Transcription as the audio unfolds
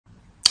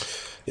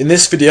In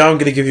this video, I'm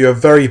going to give you a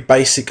very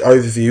basic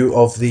overview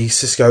of the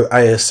Cisco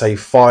ASA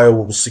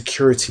firewall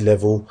security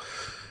level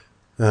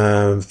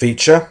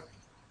feature.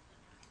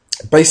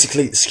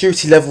 Basically,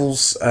 security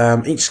levels,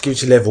 each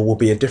security level will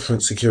be a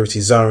different security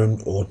zone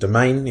or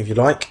domain, if you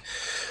like.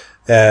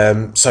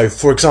 So,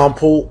 for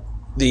example,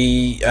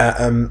 the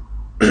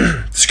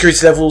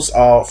security levels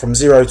are from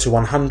 0 to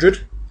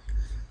 100.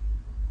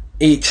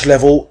 Each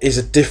level is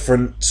a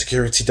different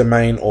security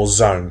domain or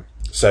zone.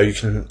 So you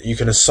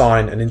can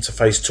assign an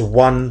interface to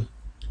one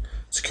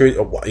security,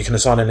 or you can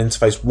assign an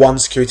interface one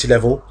security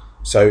level.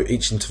 So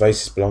each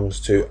interface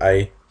belongs to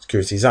a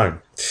security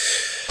zone.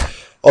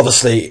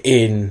 Obviously,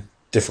 in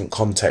different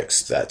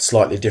contexts, that's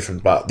slightly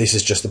different, but this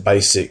is just a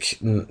basic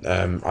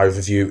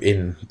overview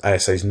in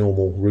ASA's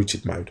normal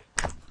rooted mode.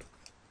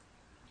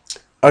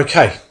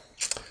 Okay,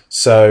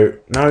 so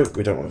no,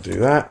 we don't want to do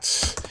that.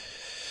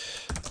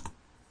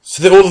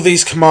 So all of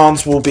these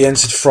commands will be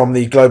entered from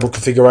the global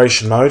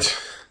configuration mode.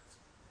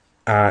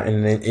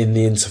 In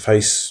the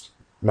interface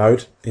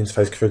mode,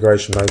 interface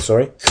configuration mode,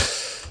 sorry.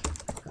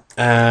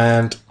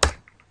 And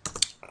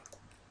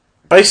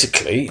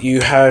basically,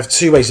 you have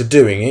two ways of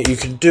doing it. You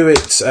can do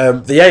it.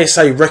 The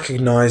ASA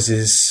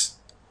recognizes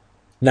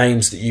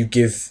names that you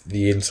give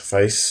the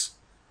interface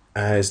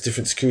as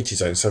different security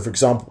zones. So, for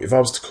example, if I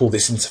was to call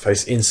this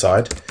interface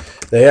inside,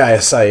 the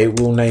ASA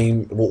will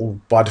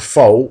by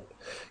default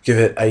give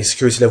it a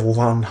security level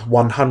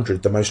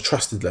 100, the most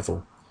trusted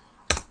level.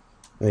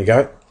 There you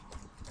go.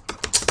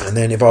 And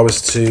then if I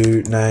was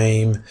to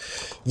name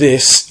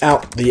this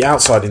the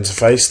outside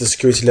interface, the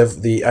security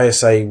level, the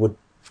ASA would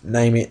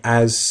name it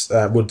as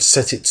would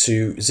set it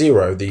to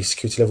 0, the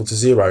security level to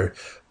 0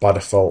 by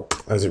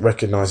default, as it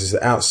recognises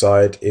that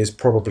outside is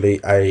probably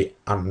a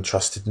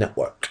untrusted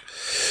network.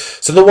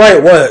 So the way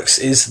it works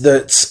is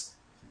that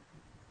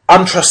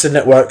untrusted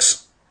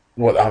networks,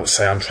 well, I would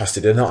say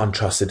untrusted, they're not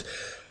untrusted.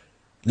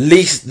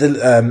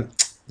 The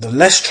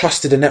less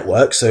trusted a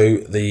network, so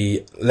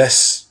the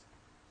less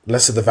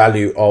of the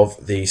value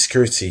of the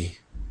security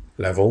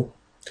level,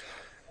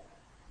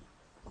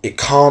 it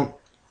can't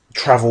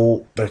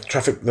travel, the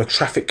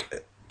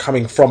traffic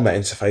coming from that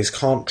interface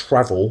can't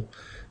travel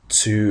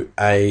to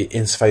a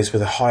interface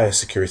with a higher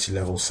security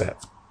level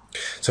set.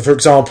 So for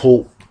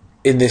example,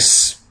 in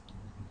this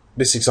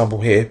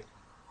example here,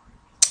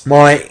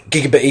 my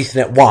gigabit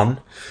Ethernet 1,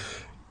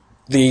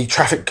 the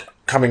traffic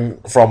coming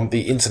from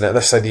the internet,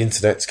 let's say the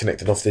internet's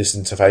connected off this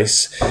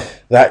interface,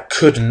 that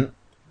couldn't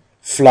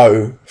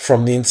flow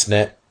from the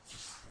internet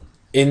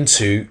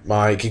into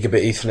my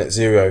gigabit Ethernet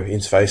 0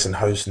 interface and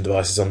host and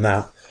devices on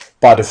that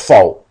by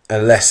default,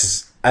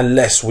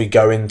 unless we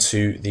go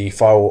into the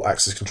firewall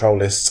access control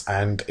lists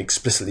and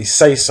explicitly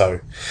say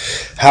so.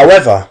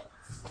 However,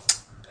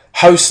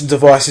 hosts and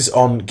devices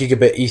on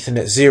gigabit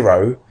Ethernet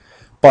 0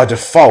 by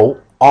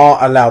default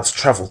are allowed to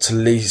travel to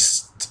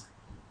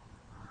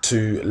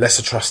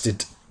lesser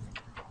trusted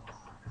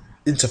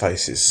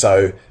interfaces.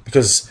 So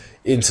because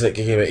Internet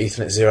gigabit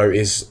Ethernet 0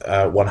 is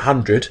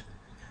 100,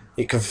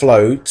 it can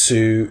flow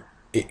to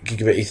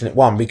gigabit Ethernet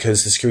 1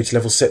 because the security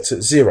level is set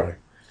at 0.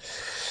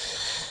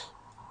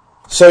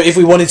 So if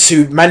we wanted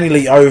to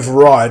manually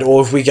override,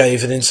 or if we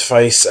gave an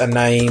interface a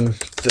name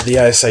that the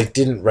ASA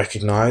didn't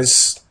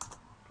recognize,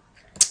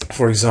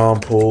 for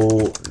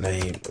example,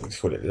 we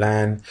call it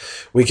LAN,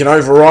 we can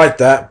override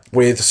that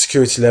with a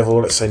security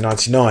level, let's say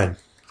 99.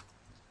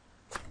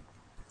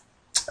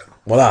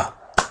 Voila.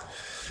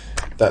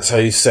 That's how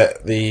you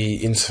set the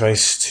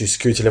interface to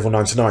security level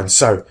 99.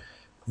 So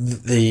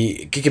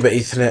the gigabit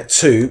Ethernet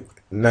 2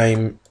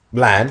 name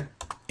LAN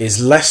is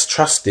less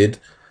trusted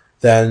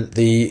than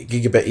the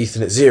gigabit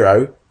Ethernet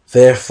 0.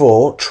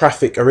 Therefore,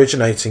 traffic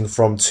originating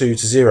from 2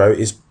 to 0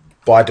 is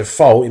by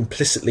default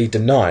implicitly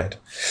denied.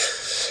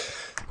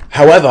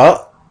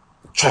 However,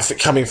 traffic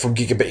coming from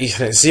gigabit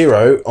Ethernet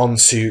 0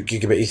 onto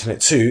gigabit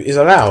Ethernet 2 is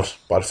allowed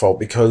by default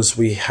because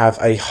we have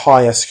a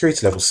higher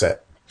security level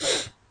set.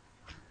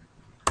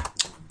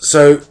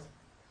 So,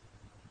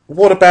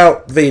 what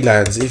about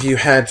VLANs? If you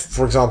had,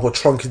 for example, a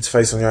trunk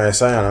interface on your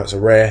ASA, I know it's a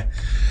rare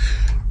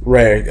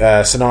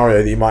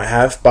scenario that you might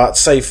have, but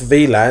say for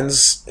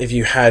VLANs, if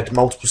you had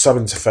multiple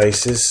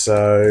sub-interfaces,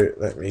 so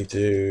let me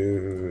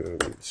do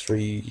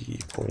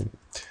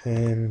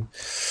 3.10,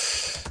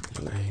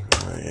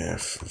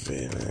 IF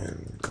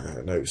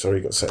VLAN, no,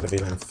 sorry, got to set the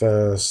VLAN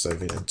first, so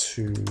VLAN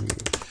 2,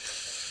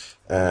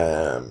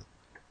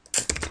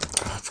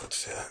 I've got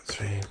to do that,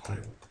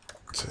 3.10.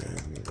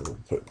 We'll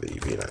put the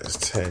VLAN as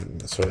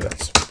 10, sorry,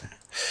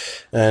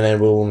 and then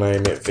we'll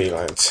name it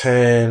VLAN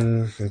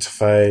 10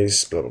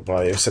 interface, blah blah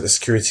blah. You'll set the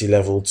security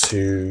level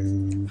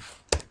to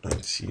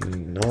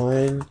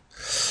 99,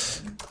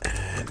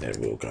 and then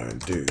we'll go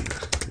and do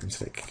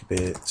Internet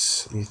Gigabit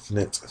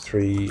Ethernet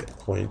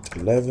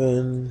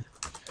 3.11,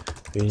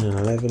 VLAN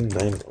 11,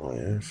 name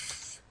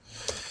IF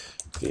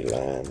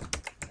VLAN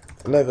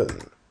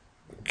 11.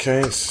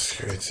 Okay,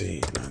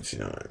 security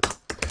 99.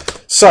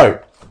 So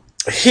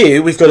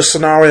here we've got a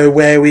scenario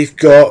where we've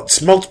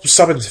got multiple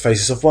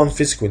sub-interfaces of one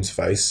physical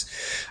interface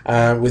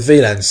with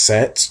VLAN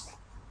set,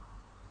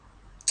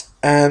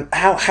 And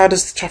how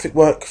does the traffic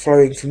work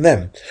flowing from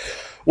them?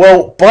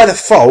 Well, by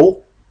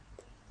default,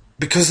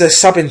 because they're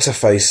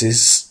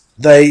sub-interfaces,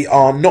 they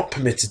are not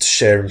permitted to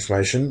share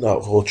information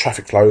or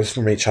traffic flows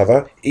from each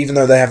other, even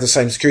though they have the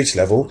same security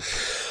level.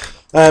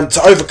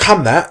 To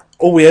overcome that,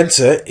 all we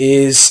enter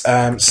is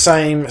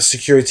same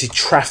security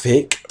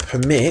traffic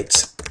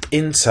permit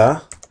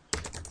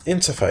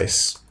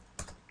interface.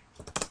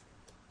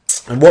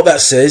 And what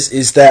that says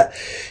is that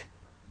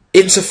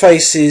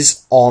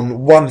interfaces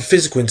on one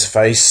physical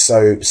interface,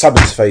 so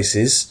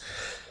sub-interfaces,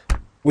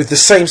 with the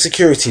same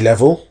security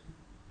level,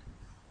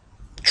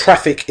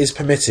 traffic is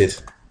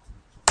permitted.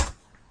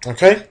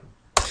 Okay?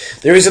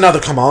 There is another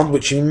command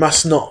which you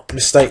must not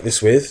mistake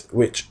this with,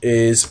 which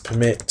is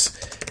permit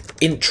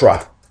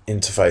intra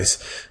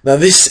interface. Now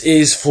this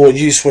is for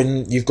use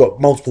when you've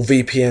got multiple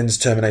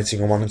VPNs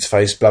terminating on one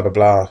interface, blah blah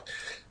blah.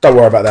 Don't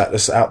worry about that,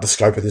 that's out the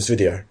scope of this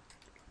video.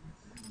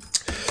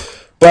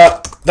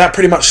 But that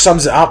pretty much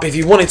sums it up. If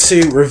you wanted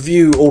to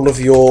review all of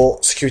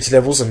your security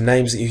levels and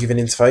names that you give an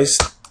interface,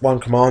 one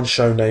command,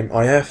 show name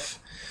IF.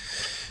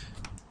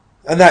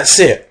 And that's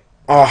it.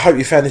 I hope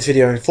you found this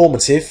video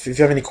informative. If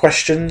you have any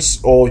questions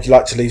or you'd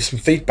like to leave some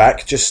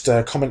feedback, just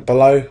comment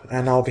below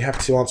and I'll be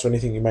happy to answer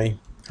anything you may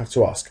have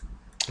to ask.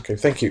 Okay,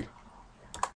 thank you.